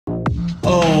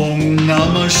Om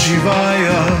Namah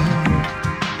Shivaya,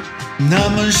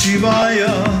 Namah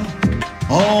Shivaya,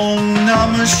 Om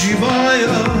Namah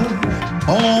Shivaya,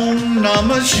 Om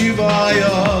Namah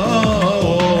Shivaya,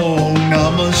 Om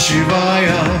Namah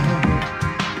Shivaya,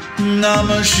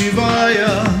 Namah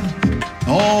Shivaya,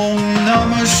 Om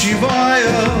Namah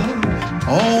Shivaya,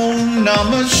 Om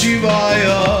Namah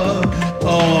Shivaya,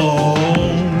 Om.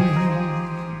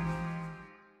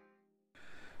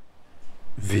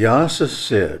 Vyasa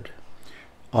said,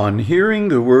 on hearing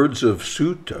the words of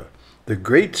Sutta, the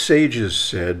great sages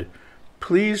said,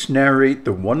 please narrate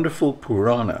the wonderful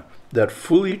Purāṇa that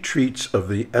fully treats of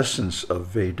the essence of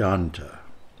Vedanta.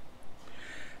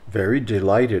 Very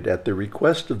delighted at the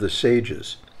request of the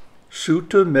sages,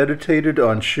 Sutta meditated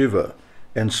on Śiva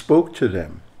and spoke to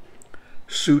them.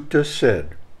 Sutta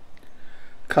said,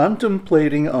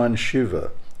 contemplating on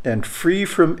Śiva and free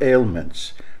from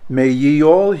ailments, may ye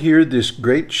all hear this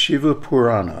great Śiva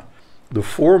Purāṇa, the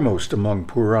foremost among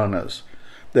Purāṇas,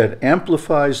 that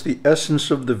amplifies the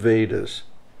essence of the Vedas,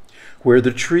 where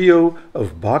the trio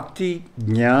of bhakti,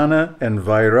 jnana, and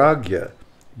vairagya,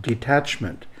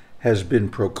 detachment, has been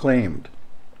proclaimed,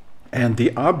 and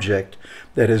the object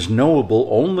that is knowable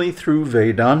only through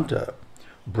Vedanta,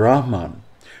 Brahmā,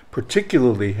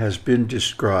 particularly has been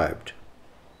described.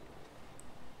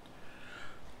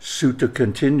 Sutta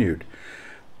continued,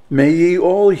 may ye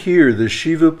all hear the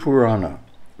Śiva Purāṇa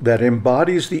that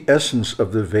embodies the essence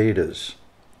of the Vedas.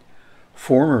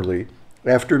 Formerly,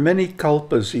 after many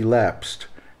kalpas elapsed,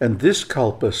 and this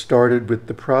kalpa started with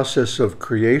the process of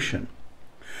creation,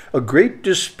 a great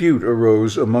dispute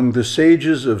arose among the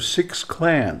sages of 6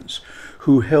 clans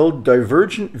who held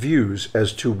divergent views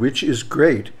as to which is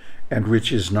great and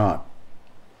which is not.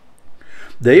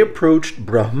 They approached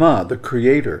Brahmā, the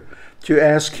creator, to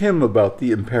ask him about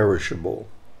the imperishable.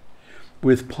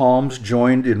 With palms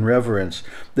joined in reverence,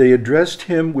 they addressed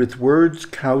him with words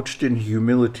couched in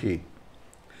humility.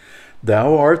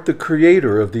 Thou art the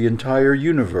creator of the entire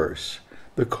universe,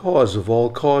 the cause of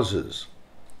all causes.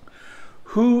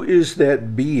 Who is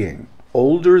that being,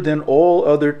 older than all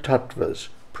other tattvas,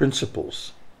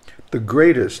 principles, the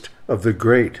greatest of the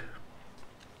great?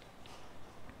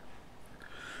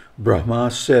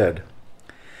 Brahmā said,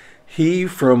 he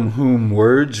from whom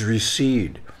words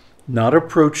recede, not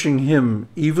approaching him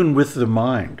even with the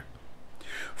mind,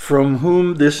 from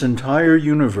whom this entire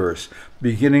universe,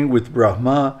 beginning with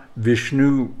Brahmā,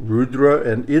 Vishnu, Rudra,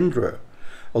 and Indra,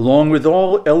 along with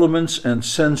all elements and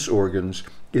sense organs,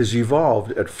 is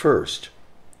evolved at first.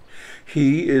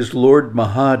 He is Lord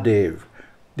Mahadev,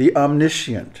 the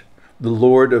omniscient, the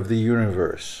Lord of the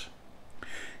universe.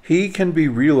 He can be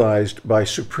realized by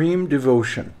supreme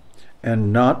devotion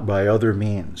and not by other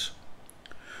means.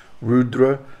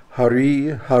 Rudra, Hari,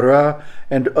 Hara,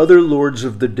 and other lords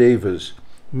of the Devas,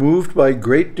 moved by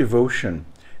great devotion,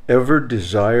 ever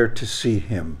desire to see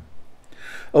him.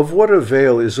 Of what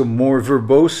avail is a more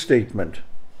verbose statement?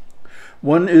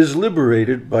 One is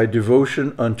liberated by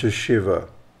devotion unto Śiva.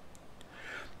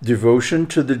 Devotion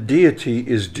to the deity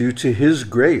is due to his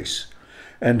grace,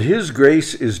 and his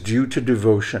grace is due to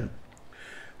devotion,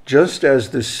 just as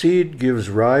the seed gives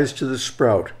rise to the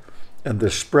sprout, and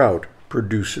the sprout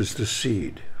produces the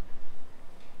seed.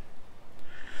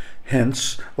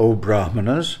 Hence, O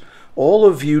Brahmanas, all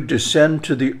of you descend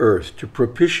to the earth to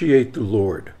propitiate the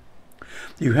Lord.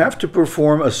 You have to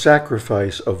perform a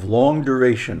sacrifice of long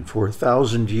duration for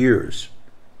 1,000 years.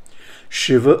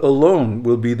 Śiva alone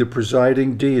will be the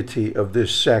presiding deity of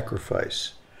this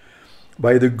sacrifice.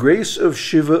 By the grace of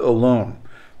Śiva alone,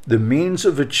 the means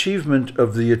of achievement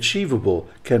of the achievable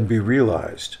can be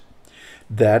realized.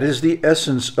 That is the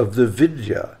essence of the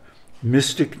Vidya,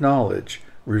 mystic knowledge,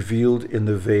 revealed in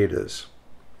the Vedas.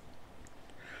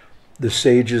 The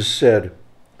sages said,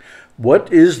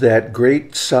 what is that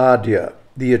great sadya,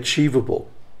 the achievable?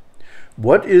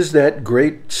 What is that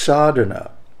great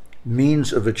sādhana,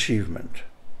 means of achievement?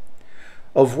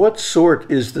 Of what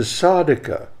sort is the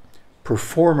sādhaka,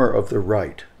 performer of the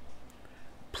rite?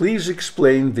 Please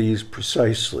explain these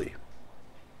precisely.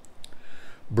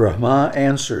 Brahmā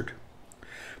answered,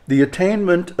 the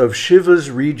attainment of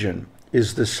Śiva's region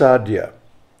is the sadya.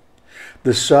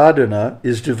 The sadhana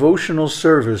is devotional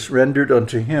service rendered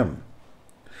unto him.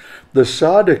 The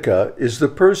sādhaka is the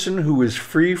person who is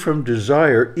free from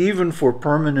desire even for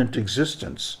permanent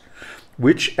existence,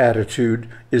 which attitude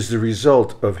is the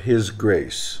result of his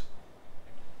grace.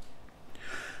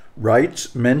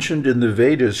 Rites mentioned in the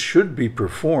Vedas should be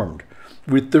performed,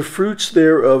 with the fruits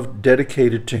thereof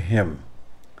dedicated to him.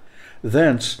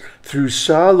 Thence, through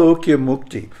Sālokya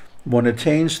Mukti, one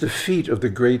attains the feet of the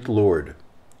great Lord.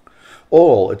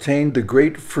 All attained the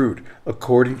great fruit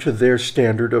according to their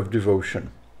standard of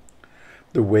devotion.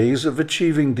 The ways of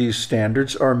achieving these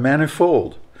standards are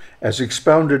manifold, as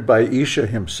expounded by Isha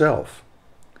himself.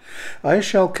 I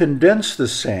shall condense the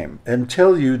same and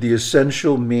tell you the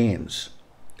essential means.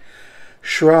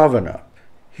 Shravana,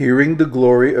 hearing the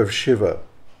glory of Śiva.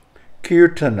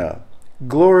 Kirtana,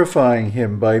 glorifying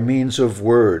him by means of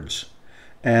words.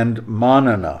 And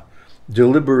manana,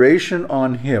 deliberation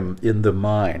on him in the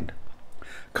mind,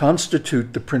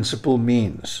 constitute the principal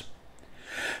means.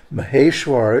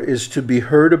 Maheshwara is to be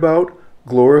heard about,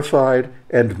 glorified,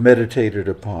 and meditated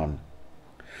upon.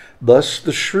 Thus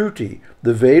the Shruti,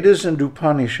 the Vedas and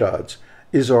Upanishads,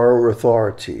 is our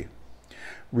authority.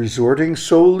 Resorting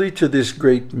solely to this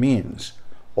great means,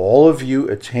 all of you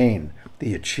attain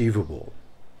the achievable.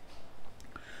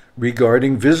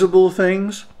 Regarding visible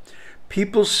things,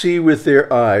 people see with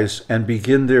their eyes and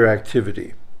begin their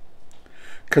activity.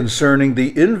 Concerning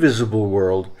the invisible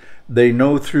world, they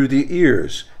know through the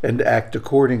ears and act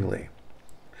accordingly.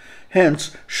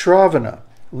 Hence, Shravana,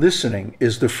 listening,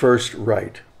 is the first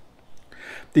rite.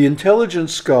 The intelligent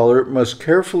scholar must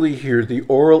carefully hear the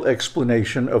oral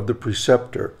explanation of the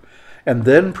preceptor and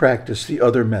then practice the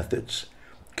other methods,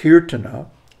 kirtana,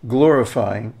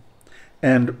 glorifying,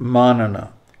 and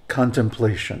manana,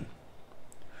 contemplation.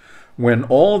 When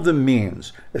all the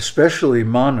means, especially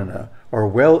manana, are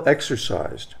well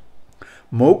exercised,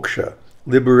 moksha,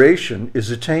 liberation, is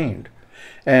attained,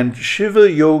 and Shiva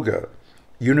Yoga,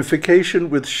 unification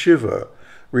with Shiva,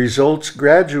 results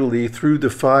gradually through the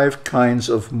 5 kinds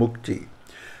of mukti: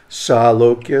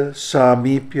 salokya,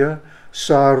 samipya,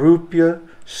 sarupya,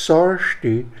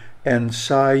 sarshti, and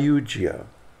sayujya.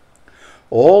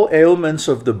 All ailments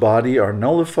of the body are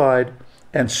nullified,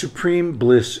 and supreme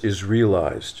bliss is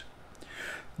realized.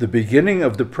 The beginning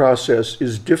of the process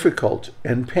is difficult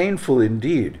and painful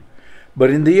indeed, but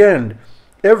in the end,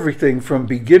 everything from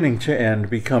beginning to end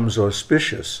becomes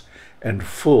auspicious and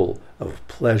full of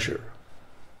pleasure.